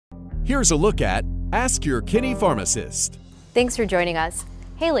Here's a look at Ask Your Kinney Pharmacist. Thanks for joining us.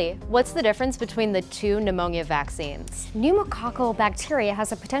 Haley, what's the difference between the two pneumonia vaccines? Pneumococcal bacteria has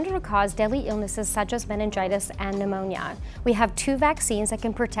the potential to cause deadly illnesses such as meningitis and pneumonia. We have two vaccines that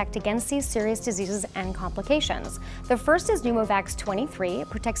can protect against these serious diseases and complications. The first is Pneumovax 23. It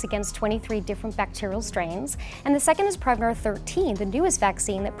protects against 23 different bacterial strains. And the second is Prevnar 13, the newest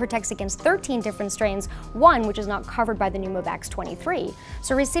vaccine that protects against 13 different strains, one which is not covered by the Pneumovax 23.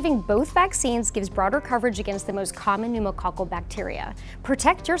 So receiving both vaccines gives broader coverage against the most common pneumococcal bacteria.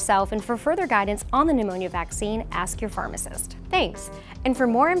 Protect yourself, and for further guidance on the pneumonia vaccine, ask your pharmacist. Thanks. And for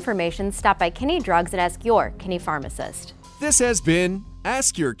more information, stop by Kinney Drugs and ask your Kinney Pharmacist. This has been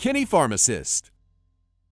Ask Your Kinney Pharmacist.